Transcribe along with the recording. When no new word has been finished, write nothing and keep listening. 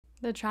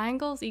The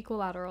triangle is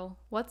equilateral.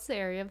 What's the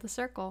area of the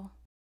circle?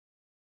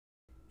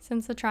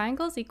 Since the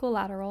triangle is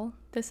equilateral,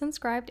 this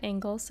inscribed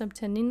angle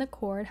subtending the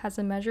chord has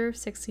a measure of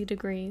 60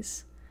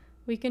 degrees.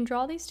 We can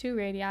draw these two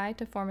radii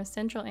to form a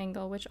central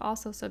angle which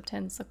also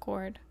subtends the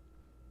chord.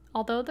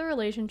 Although the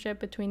relationship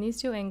between these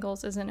two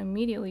angles isn't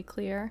immediately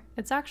clear,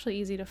 it's actually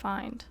easy to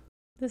find.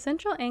 The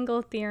central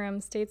angle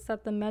theorem states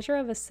that the measure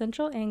of a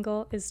central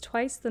angle is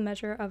twice the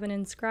measure of an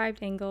inscribed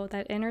angle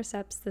that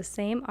intercepts the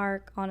same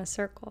arc on a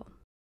circle.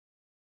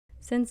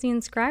 Since the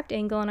inscribed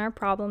angle in our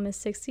problem is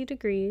 60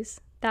 degrees,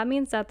 that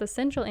means that the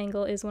central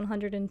angle is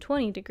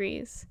 120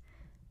 degrees.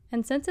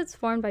 And since it's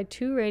formed by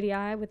two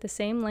radii with the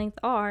same length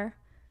r,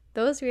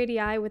 those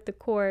radii with the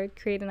chord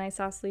create an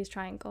isosceles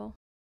triangle.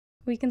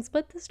 We can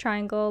split this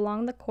triangle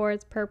along the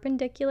chord's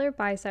perpendicular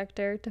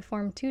bisector to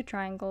form two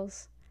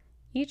triangles.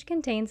 Each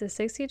contains a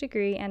 60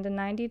 degree and a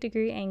 90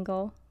 degree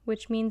angle,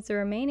 which means the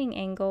remaining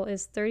angle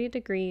is 30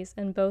 degrees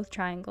in both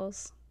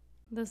triangles.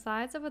 The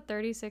sides of a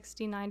 30,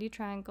 60, 90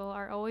 triangle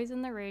are always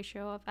in the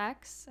ratio of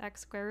x,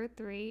 x square root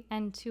 3,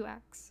 and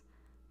 2x.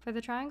 For the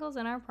triangles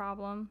in our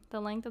problem, the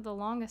length of the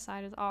longest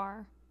side is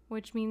r,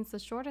 which means the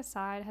shortest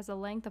side has a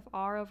length of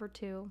r over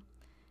 2,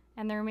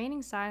 and the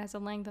remaining side has a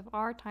length of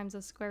r times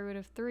the square root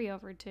of 3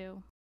 over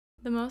 2.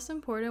 The most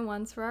important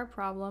ones for our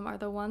problem are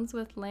the ones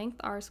with length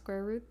r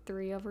square root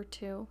 3 over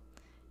 2.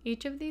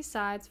 Each of these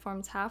sides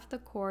forms half the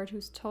chord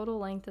whose total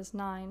length is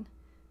 9.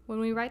 When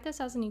we write this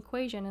as an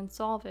equation and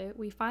solve it,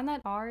 we find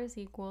that r is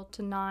equal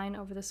to 9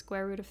 over the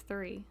square root of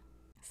 3.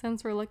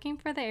 Since we're looking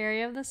for the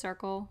area of the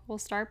circle, we'll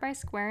start by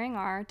squaring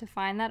r to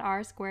find that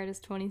r squared is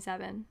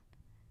 27,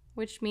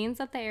 which means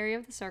that the area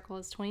of the circle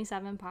is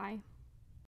 27 pi.